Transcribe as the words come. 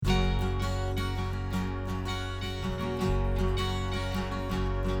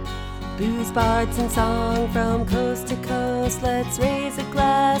Booze, bards, and song from coast to coast. Let's raise a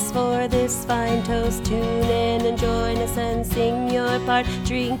glass for this fine toast. Tune in and join us and sing your part.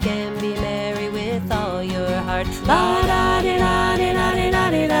 Drink and be merry with all your heart. La da di da di da di da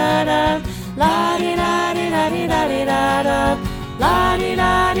di da da. La di da di da di da di da da. La di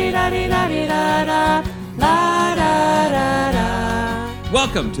da di da di da di da da. La da da da.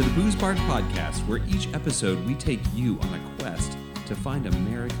 Welcome to the Booze Bard Podcast, where each episode we take you on a quest to find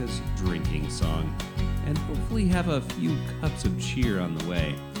America's drinking song and hopefully have a few cups of cheer on the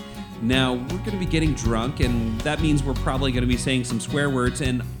way. Now, we're going to be getting drunk, and that means we're probably going to be saying some swear words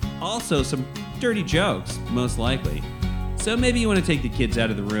and also some dirty jokes, most likely. So maybe you want to take the kids out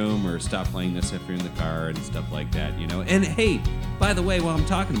of the room or stop playing this if you're in the car and stuff like that, you know. And hey, by the way, while I'm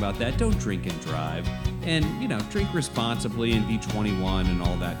talking about that, don't drink and drive. And, you know, drink responsibly and be 21 and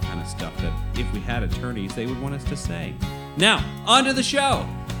all that kind of stuff that if we had attorneys, they would want us to say. Now, on to the show.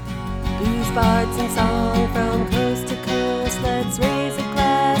 Booze, bards, and song from coast to coast. Let's raise a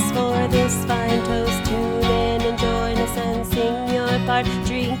glass for this fine toast. Tune in and join us and sing your part.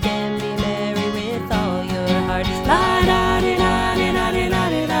 Drink and be merry with all your heart. La da di da di da di da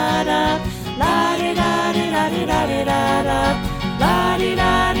di da da. La di da di da di da di da da. La di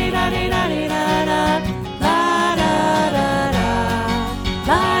da di da di da di da da. La da da da.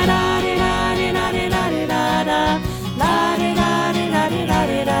 La da di da di da di da di da da. La di da di da di da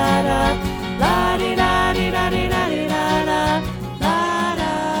di da da. La di da di da di da di da da. La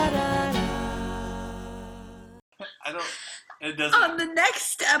da da da. I don't. It doesn't. On the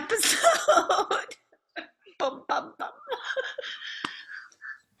next episode. Bum, bum, bum.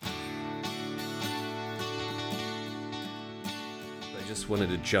 I just wanted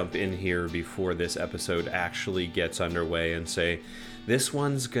to jump in here before this episode actually gets underway and say this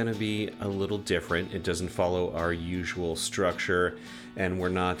one's going to be a little different. It doesn't follow our usual structure, and we're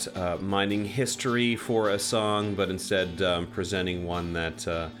not mining history for a song, but instead presenting one that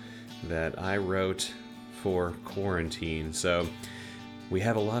I wrote for quarantine. So we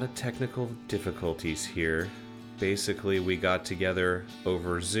have a lot of technical difficulties here. Basically, we got together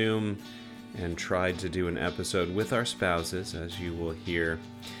over Zoom and tried to do an episode with our spouses, as you will hear.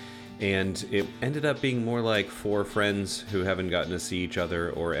 And it ended up being more like four friends who haven't gotten to see each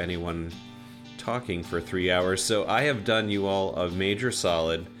other or anyone talking for 3 hours. So I have done you all a major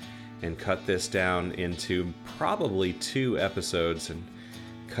solid and cut this down into probably 2 episodes and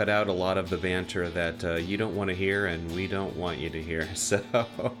cut out a lot of the banter that you don't want to hear and we don't want you to hear. So,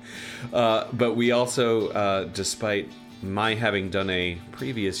 but we also, despite my having done a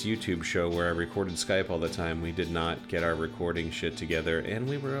previous YouTube show where I recorded Skype all the time, we did not get our recording shit together, and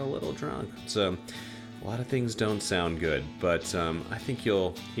we were a little drunk. So a lot of things don't sound good, but I think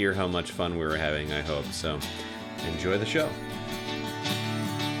you'll hear how much fun we were having, I hope. So enjoy the show.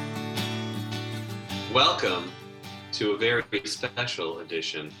 Welcome to a very special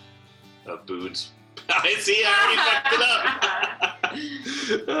edition of Booze. I see, I already fucked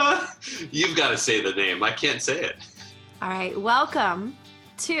it up. You've got to say the name. I can't say it. All right, welcome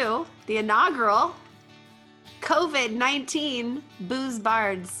to the inaugural COVID-19 Booze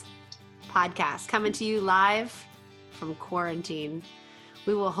Bards podcast, coming to you live from quarantine.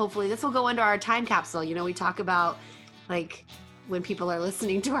 We will hopefully, this will go into our time capsule. You know, we talk about like when people are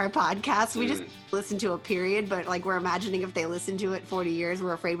listening to our podcast, we just listen to a period, but like we're imagining if they listen to it 40 years,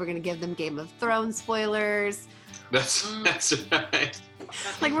 we're afraid we're going to give them Game of Thrones spoilers. That's right.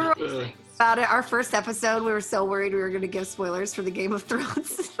 Like we're about it. Our first episode, we were so worried we were going to give spoilers for the Game of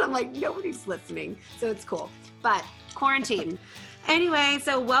Thrones. I'm like, nobody's listening, so it's cool. But quarantine. Anyway,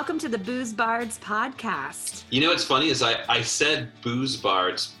 so welcome to the Booze Bards podcast. You know what's funny is I said Booze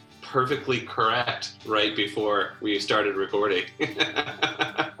Bards perfectly correct right before we started recording.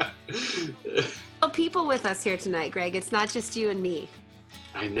 Well, people with us here tonight, Greg. It's not just you and me.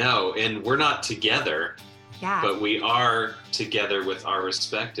 I know, and we're not together, Yeah. but we are together with our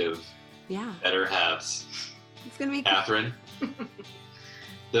respective better halves. It's going to be Catherine,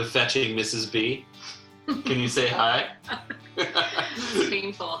 the fetching Mrs. B. Can you say hi? It's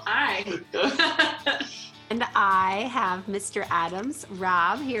painful. Hi. And I have Mr. Adams,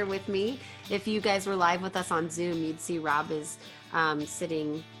 Rob, here with me. If you guys were live with us on Zoom, you'd see Rob is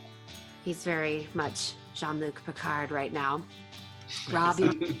sitting. He's very much Jean-Luc Picard right now. Rob,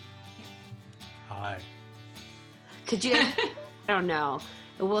 Hi. could you? I don't know.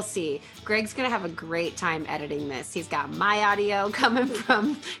 We'll see. Greg's going to have a great time editing this. He's got my audio coming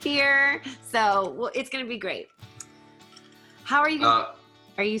from here. So it's going to be great. How are you?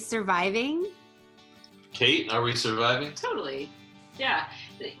 Are you surviving? Kate, are we surviving? Totally. Yeah.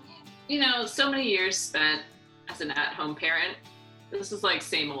 You know, so many years spent as an at-home parent. This is like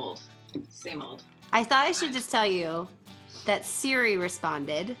same old. Same old. I thought I should just tell you that Siri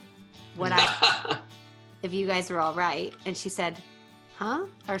responded if you guys were all right, and she said, "Huh?"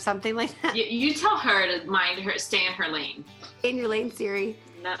 or something like that. You tell her to stay in her lane. In your lane, Siri.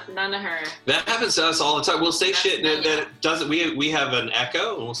 None of her. That happens to us all the time. We'll say That's shit not that doesn't. We have an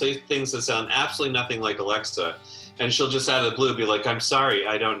echo, and we'll say things that sound absolutely nothing like Alexa, and she'll just out of the blue be like, "I'm sorry,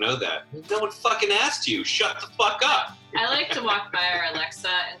 I don't know that." No one fucking asked you. Shut the fuck up. I like to walk by our Alexa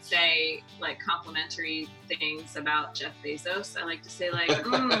and say like complimentary things about Jeff Bezos. I like to say like,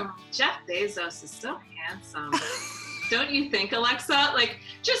 Jeff Bezos is so handsome. Don't you think, Alexa? Like,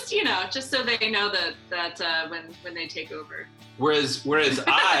 just so they know that when they take over. Whereas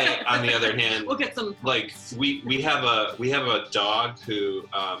I, on the other hand, We'll get some. like we have a dog who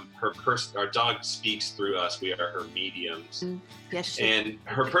our dog speaks through us. We are her mediums. Yes, And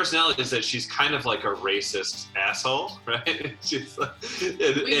her personality is that she's kind of like a racist asshole, right? She's like, We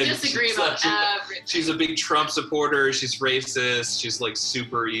disagree about everything. She's a big Trump supporter. She's racist. She's like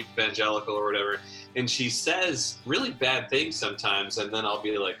super evangelical or whatever. And she says really bad things sometimes, and then I'll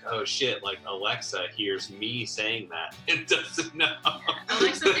be like, "Oh shit!" Like Alexa hears me saying that. It doesn't know.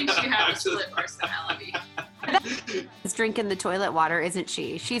 Alexa thinks you have a split personality. She's drinking the toilet water, isn't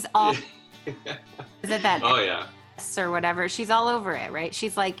she? She's all. Is it that? Oh yeah. Or whatever. She's all over it, right?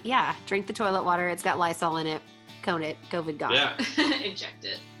 She's like, yeah, drink the toilet water. It's got Lysol in it. Cone it. COVID gone. Yeah. Inject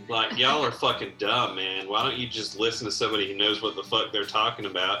it. Like, y'all are fucking dumb, man. Why don't you just listen to somebody who knows what the fuck they're talking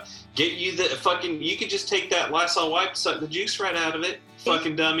about? Get you the fucking, you could just take that Lysol wipe, suck the juice right out of it,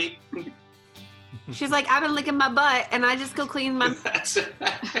 fucking dummy. She's like, I've been licking my butt, and I just go clean my... That's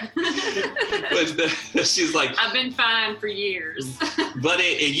but she's like, I've been fine for years. but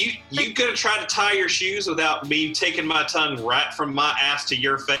you gonna try to tie your shoes without me taking my tongue right from my ass to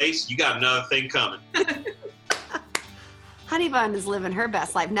your face? You got another thing coming. Honey Bun is living her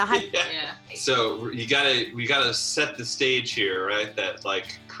best life. Now, Yeah. So we gotta set the stage here, right? That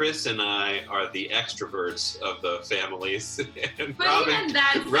like Chris and I are the extroverts of the families, and But even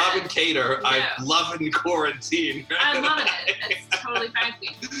that Rob and said, Kate are I love in quarantine. I'm loving it. It's totally fine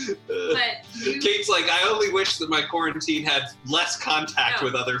with me. But you, Kate's like, I only wish that my quarantine had less contact No.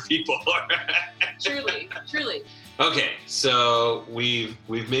 with other people. truly. Okay, so we've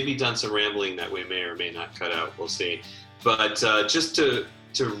maybe done some rambling that we may or may not cut out. We'll see. But just to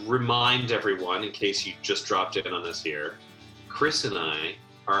remind everyone, in case you just dropped in on us here, Chris and I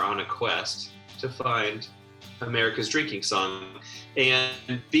are on a quest to find America's drinking song. And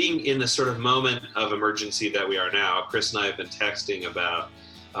being in the sort of moment of emergency that we are now, Chris and I have been texting about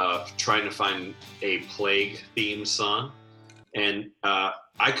trying to find a plague-themed song. And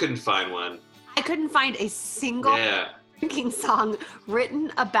I couldn't find one. I couldn't find a single drinking song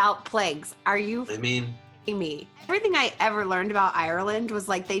written about plagues. Are you I mean, kidding me? Everything I ever learned about Ireland was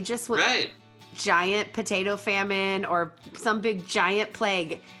like they just went right. giant potato famine or some big giant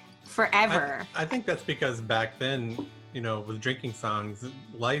plague forever. I think that's because back then, with drinking songs,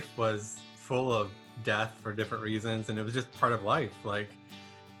 life was full of death for different reasons, and it was just part of life. Like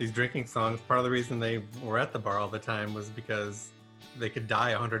these drinking songs, part of the reason they were at the bar all the time was because they could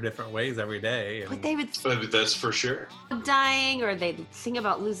die 100 different ways every day. But they would That's for sure. dying, or they'd sing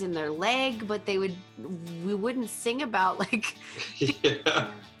about losing their leg, but we wouldn't sing about like Yeah.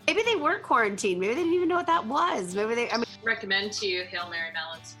 maybe they weren't quarantined, maybe they didn't even know what that was. Recommend to you Hail Mary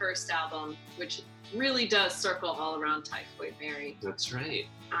Mellon's first album, which really does circle all around Typhoid Mary. That's right.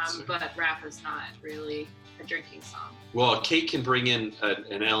 That's right. But rap is not really a drinking song. Well, Kate can bring in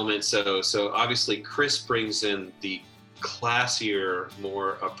an element. So obviously Chris brings in the classier,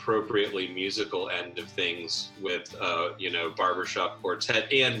 more appropriately musical end of things with, barbershop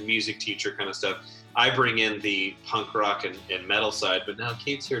quartet and music teacher kind of stuff. I bring in the punk rock and metal side, but now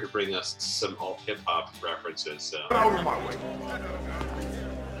Kate's here to bring us some alt hip hop references. So. Out of my way.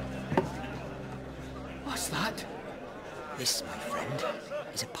 What's that? This, my friend,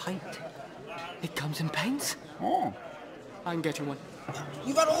 is a pint. It comes in pints. Oh. I can get you one.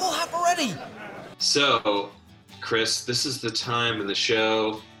 You've had a whole half already. So, Chris, this is the time in the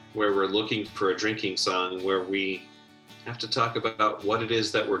show where we're looking for a drinking song where we have to talk about what it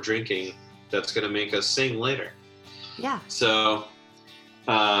is that we're drinking that's going to make us sing later. Yeah. So,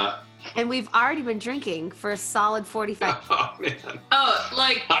 And we've already been drinking for a solid 45. oh man. Oh,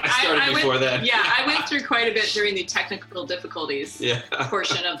 like I started before that. Yeah, I went through quite a bit during the technical difficulties Yeah.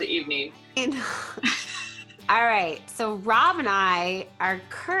 portion of the evening. All right. So Rob and I are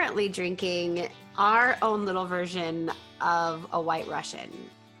currently drinking our own little version of a White Russian.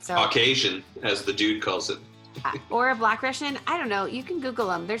 So, Caucasian, as the dude calls it. or a Black Russian. I don't know. You can Google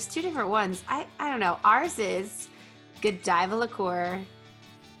them. There's two different ones. I don't know. Ours is Godiva liqueur.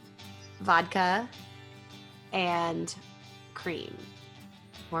 vodka, and cream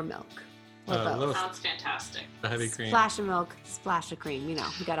or milk. Or both. Little Sounds fantastic. heavy cream. Splash of milk, splash of cream. You know,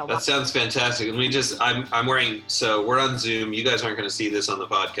 we got to That sounds fantastic. And I'm wearing, so we're on Zoom. You guys aren't going to see this on the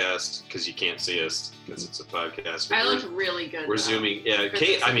podcast because you can't see us because it's a podcast. But I look really good. We're though. Zooming. Yeah, For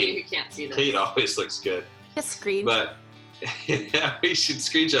Kate, those I of you mean, who can't see this. Kate always looks good. a screen. But yeah, we should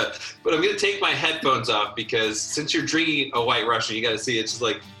screenshot. But I'm going to take my headphones off because since you're drinking a White Russian, you got to see it's just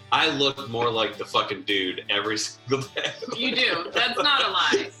like, I look more like the fucking dude every single day. You do. That's not a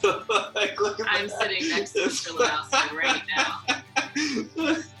lie. Like, look at I'm that. sitting next to Mr. Lebowski right now.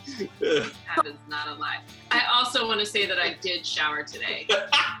 That is not a lie. I also want to say that I did shower today,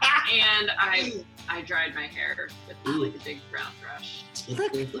 and I dried my hair with like a big brown brush.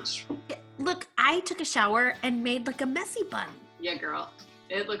 Look, I took a shower and made like a messy bun. Yeah, girl,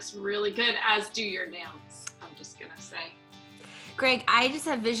 it looks really good. As do your nails. I'm just gonna say. Greg, I just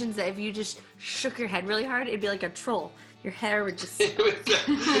have visions that if you just shook your head really hard, it'd be like a troll. Your hair would just.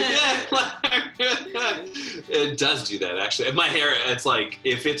 It does do that actually. And my hair, it's like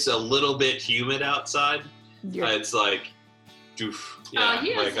if it's a little bit humid outside, it's like, doof. Yeah,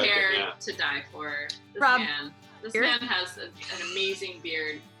 He has like hair to die for. This Rob, man. This beard? man has an amazing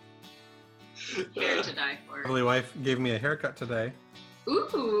beard. Hair to die for. Lovely wife gave me a haircut today.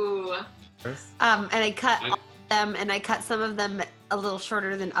 Ooh. And I cut all of them, and I cut some of them a little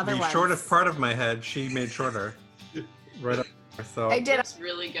shorter than other The ones. shortest part of my head, she made shorter. Right up there. So I did. Looks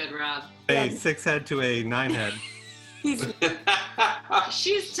really good, Rob. a 6 head to a 9 head. He's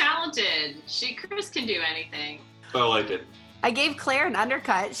She's talented. Chris can do anything. I like it. I gave Claire an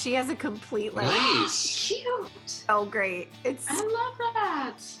undercut. She has a complete like. Nice. Cute. So great. It's I love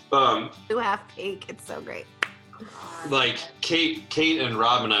that. blue half pink. It's so great. Like Kate and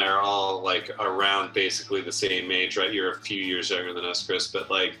Rob and I are all like around basically the same age, right? You're a few years younger than us, Chris, but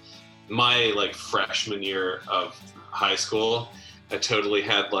like my like freshman year of high school, I totally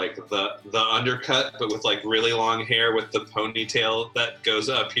had like the undercut, but with like really long hair with the ponytail that goes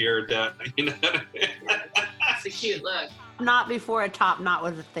up here down, you know what I mean? It's a cute look. Not before a top knot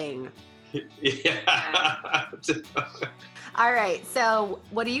was a thing. Yeah. All right. So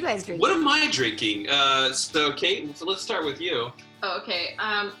what are you guys drinking? What am I drinking? So Kate, let's start with you. Oh, okay.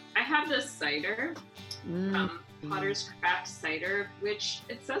 I have this cider Mm. from Potter's Craft Cider, which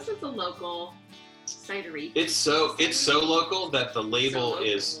it says it's a local cidery. It's so local that the label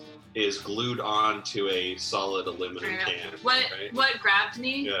So is glued on to a solid aluminum Yeah. can. What right? what grabbed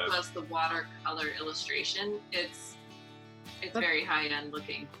me Yeah. was the watercolor illustration. It's very high end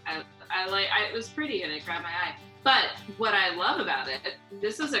looking. It was pretty and it grabbed my eye. But what I love about it,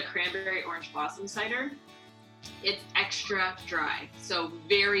 this is a cranberry orange blossom cider. It's extra dry, so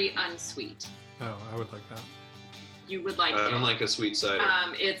very unsweet. Oh, I would like that. You would like I it. don't like a sweet cider.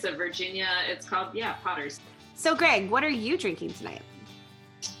 It's a Virginia. It's called Potter's. So Greg, what are you drinking tonight?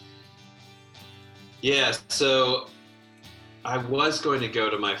 Yeah, so I was going to go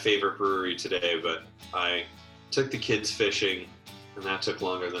to my favorite brewery today, but I took the kids fishing, and that took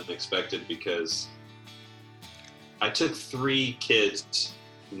longer than expected because I took 3 kids,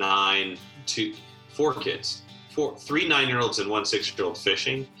 3 9-year-olds and 1 6-year-old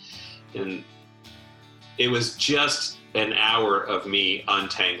fishing, and it was just an hour of me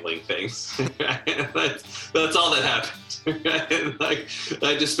untangling things. that's all that happened. Like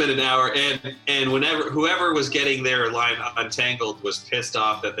I just spent an hour, and whoever was getting their line untangled was pissed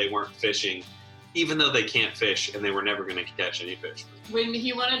off that they weren't fishing, even though they can't fish and they were never going to catch any fish. When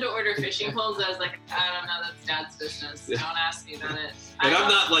he wanted to order fishing poles, I was like, I don't know, that's Dad's business. Don't ask me about it. And I'm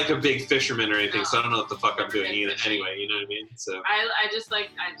not like a big fisherman or anything, No. so I don't know what the fuck I'm Never doing been either. fishing. Anyway, you know what I mean? So.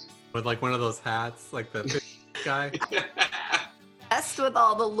 With like one of those hats, like the fish guy. Best with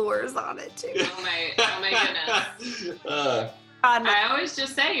all the lures on it too. Oh my goodness. I always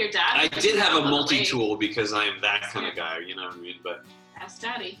just say your dad. I did have a on the multi-tool because I am that kind of guy, you know what I mean? But lake. Ask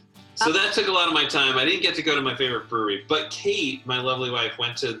Daddy. so that took a lot of my time. I didn't get to go to my favorite brewery, but Kate, my lovely wife,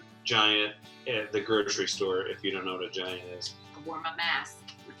 went to Giant at the grocery store. If you don't know what a Giant is, I wore my mask.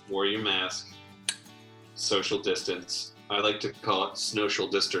 wore your mask, social distance. I like to call it snowsocial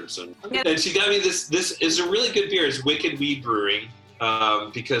distancing. Yeah. And she got me this. This is a really good beer. It's Wicked Weed Brewing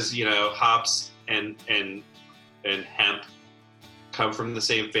because hops and hemp come from the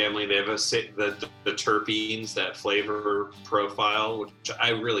same family. They have the terpenes, that flavor profile, which I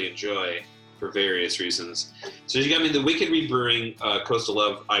really enjoy for various reasons. So she got me the Wicked Weed Brewing Coastal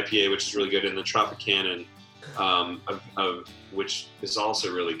Love IPA, which is really good, and the Tropicana, which is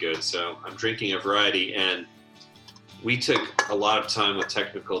also really good. So I'm drinking a variety, and we took a lot of time with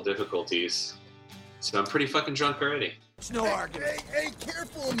technical difficulties, so I'm pretty fucking drunk already. It's no argument. Hey,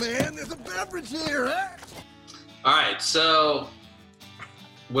 careful, man. There's a beverage here, huh? All right, so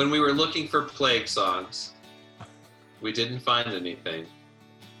when we were looking for plague songs, we didn't find anything.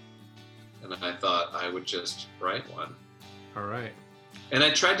 And I thought I would just write one. All right. And I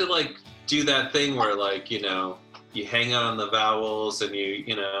tried to like do that thing where like, you know, you hang out on the vowels and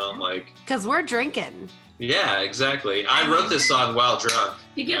you know, like. Because we're drinking. Yeah, exactly. I wrote this song while drunk.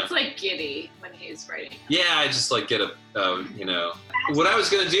 He gets like giddy when he's writing. Yeah, I just like get you know. What I was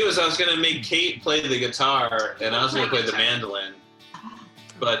going to do is I was going to make Kate play the guitar and I was going to play the mandolin.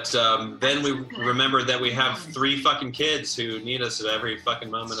 But then we remembered that we have 3 fucking kids who need us at every fucking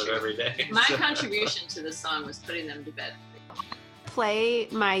moment of every day. My contribution to the song was putting them to bed. Play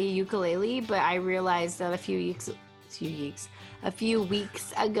my ukulele, but I realized that a few weeks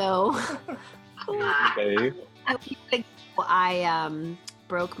ago, I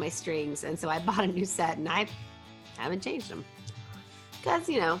broke my strings, and so I bought a new set, and I haven't changed them because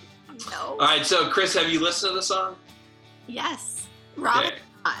you know. No. All right, so Chris, have you listened to the song? Yes, Rob. Okay.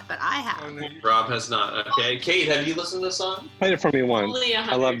 Not, but I have. Rob has not. Okay, Kate, have you listened to the song? Played it for me once. Only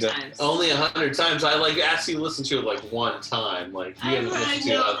 100 I loved it. times. Only 100 times. I like asked you to listen to it like one time. Like you I haven't listened to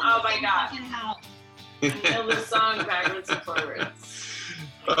know. it. Oh my god. I know the song backwards and forwards.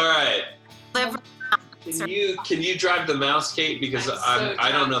 All right. Can you drive the mouse, Kate? Because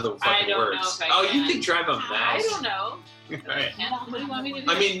I don't know the fucking words. Know if I can. You can drive a mouse. I don't know. All right. What do you want me to do?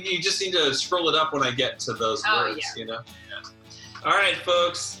 I mean, you just need to scroll it up when I get to those words. Yeah. You know. Yeah. All right,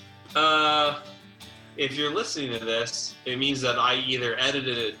 folks. If you're listening to this, it means that I either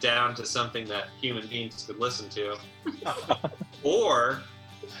edited it down to something that human beings could listen to, or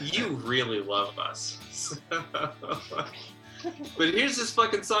you really love us. But here's this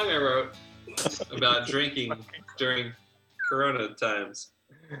fucking song I wrote about drinking during Corona times.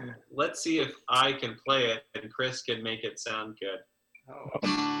 Let's see if I can play it and Chris can make it sound good.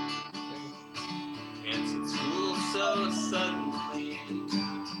 And since school so suddenly,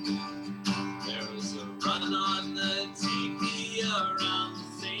 there was a run on the TV around the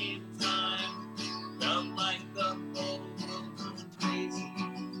same time. Felt like the whole world was crazy.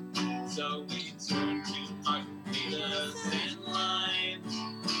 So we turned to margaritas and lime.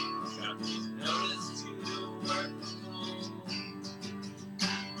 Travelers noticed to work from home.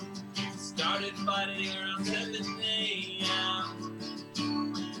 We started fighting around 7 a.m.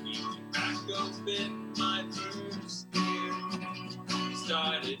 We cracked open my first beer. We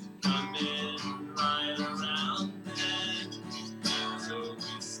started coming right around then. So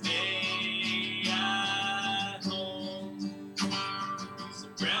we stay at home. So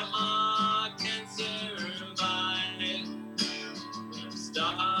grandma can survive.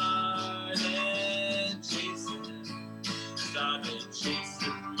 We started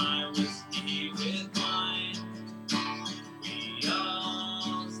chasing my whiskey with wine. We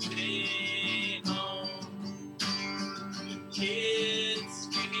all stay home. The kids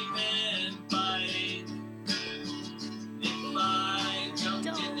scream and fight. If I don't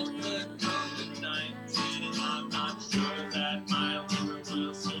get the COVID-19, I'm not sure that my liver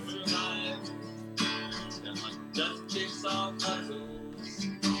will survive. And like dust jigsaw puzzles,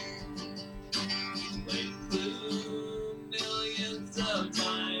 played Clue millions of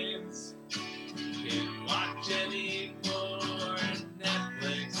times. Can't watch any more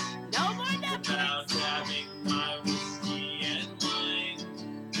Netflix. No more Netflix. Without having my whiskey and wine.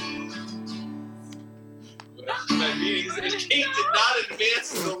 My meetings, and Kate did not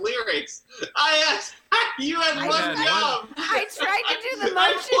advance the lyrics. I asked, you had one job. I tried to do the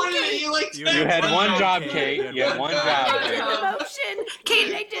I motion. pointed at you like You had one job, Kate. You had one job. I did Kate. the motion.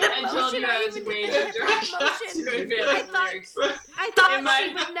 Kate, I did a I told motion. you I I was even way did the too motion. I thought In my-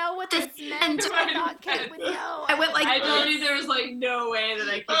 she would know what this meant. I thought Kate would know. I went like I told this. you there was like no way that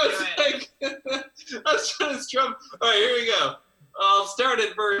I could I do was it. like, I was trying to strum. All right, here we go. I'll start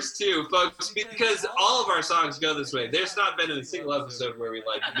at verse 2, folks, because all of our songs go this way. There's not been a single episode where we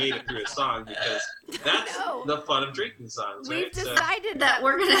like made it through a song because that's No. the fun of drinking songs, We've right? So, decided that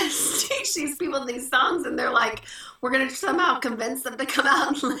we're gonna teach these people these songs, and they're like, we're gonna somehow convince them to come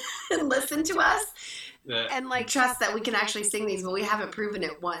out and listen to us, and like trust that we can actually sing these, but we haven't proven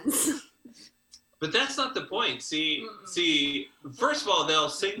it once. but that's not the point. See, first of all, they'll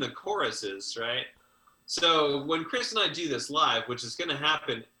sing the choruses, right? So when Chris and I do this live, which is going to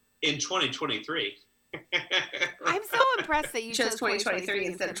happen in 2023. I'm so impressed that you chose 2023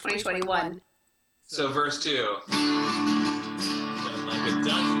 instead of 2021. So verse 2. Like a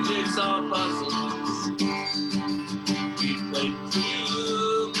dozen jigsaw puzzles, we played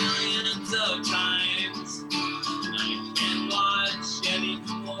 2 millions of times. I can't watch any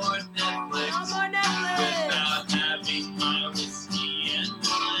more Netflix, No more Netflix. without having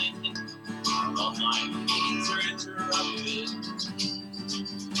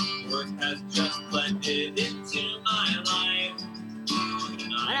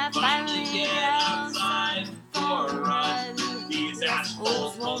When I finally get outside for a run, these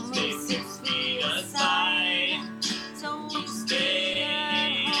assholes won't move 6 feet aside. So stay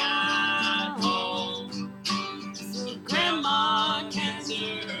at home so Grandma can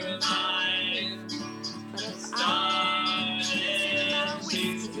survive. But if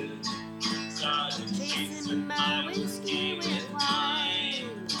started chasing my whiskey with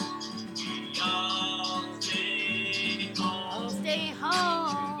wine, I'll stay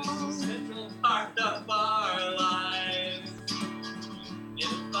home. Central part of our lives.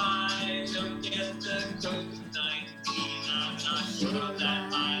 If I don't get the COVID-19, I'm not sure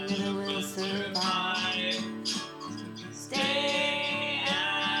that I will survive. Stay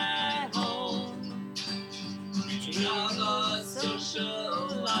at home. Our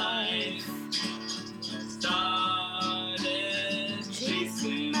social life. Started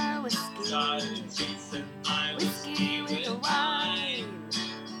chasing my whiskey. Started chasing my whiskey with wine.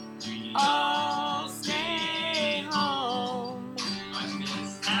 We all stay home. I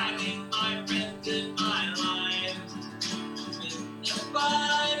miss having my friends in my life. If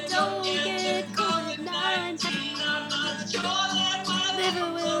I don't get COVID-19, I'm not sure that my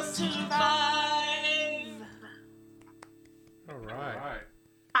liver will survive. All right.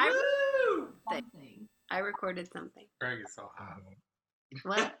 I recorded something. Greg is so hot.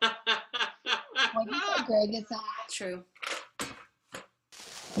 What? What do you say, Greg? It's hot. True.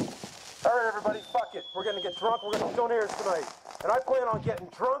 All right, everybody, fuck it. We're gonna get drunk. We're gonna donators tonight. And I plan on getting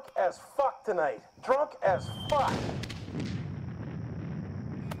drunk as fuck tonight. Drunk as fuck.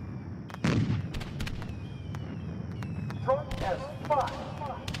 Drunk as fuck.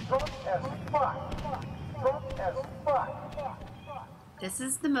 Drunk as fuck. Drunk as fuck. This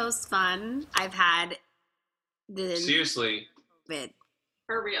is the most fun I've had. Seriously.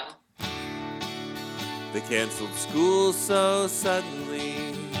 For real. They canceled school so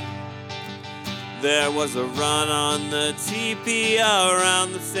suddenly. There was a run on the TP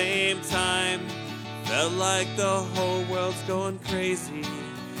around the same time. Felt like the whole world's going crazy.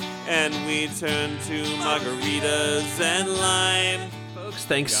 And we turned to margaritas and lime. Folks,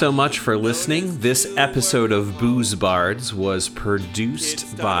 thanks so much for listening. This episode of Booze Bards was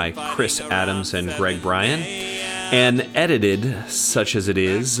produced by Chris Adams and Greg Bryan, and edited, such as it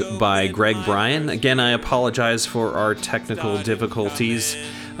is, by Greg Bryan. Again, I apologize for our technical difficulties.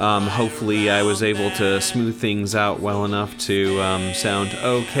 Hopefully I was able to smooth things out well enough to sound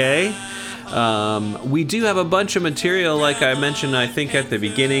okay. We do have a bunch of material, like I mentioned, I think at the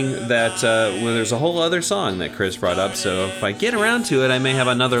beginning, that there's a whole other song that Chris brought up, so if I get around to it, I may have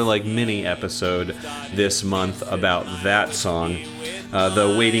another mini episode this month about that song.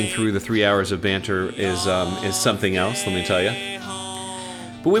 Though wading through the 3 hours of banter is something else, let me tell you.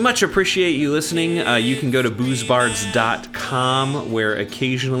 But we much appreciate you listening. You can go to boozebards.com, where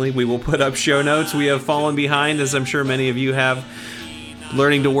occasionally we will put up show notes. We have fallen behind, as I'm sure many of you have,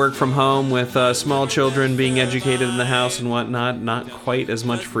 learning to work from home with small children, being educated in the house and whatnot. Not quite as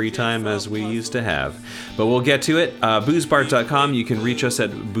much free time as we used to have. But we'll get to it. Boozebards.com. You can reach us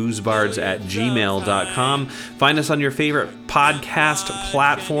at boozebards@gmail.com. Find us on your favorite podcast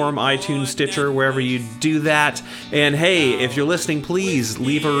platform, iTunes, Stitcher, wherever you do that. And hey, if you're listening, please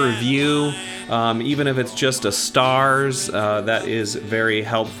leave a review. Even if it's just a stars, that is very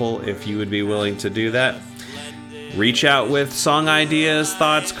helpful if you would be willing to do that. Reach out with song ideas,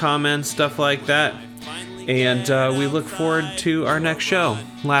 thoughts, comments, stuff like that. And we look forward to our next show.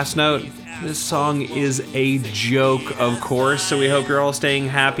 Last note, this song is a joke, of course, so we hope you're all staying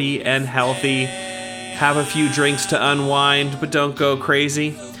happy and healthy. Have a few drinks to unwind, but don't go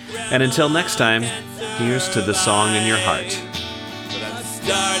crazy. And until next time, here's to the song in your heart. But I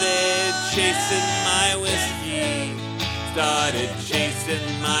started chasing my whiskey. Started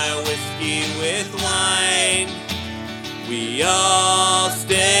chasing my whiskey with wine. We all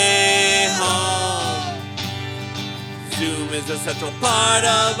stay home. Zoom is a central part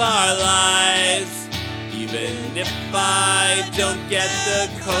of our lives. Even if I don't get the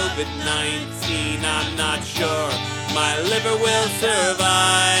COVID-19, I'm not sure my liver will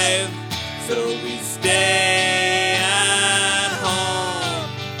survive. So we stay at home,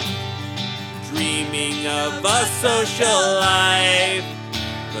 dreaming of a social life.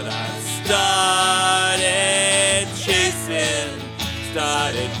 But I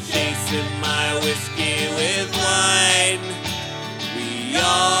started chasing my whiskey with wine. We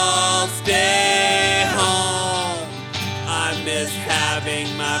all stay home. I miss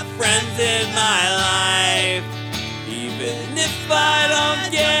having my friends in my life. Even if I don't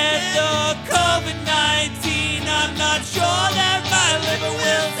get the COVID-19, I'm not sure that my liver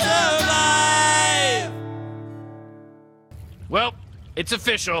will survive. Well, It's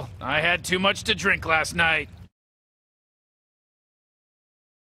official. I had too much to drink last night.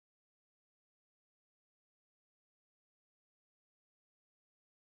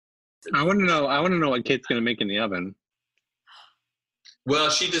 I want to know what Kate's gonna make in the oven. Well,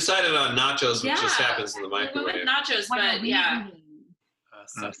 she decided on nachos, which just happens in the We went microwave. with nachos, but yeah.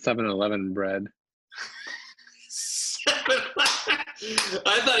 7-Eleven bread.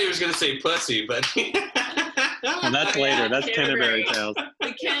 I thought he was going to say pussy, but Well, that's later. That's Canterbury Tales.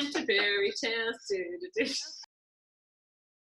 The Canterbury Tales.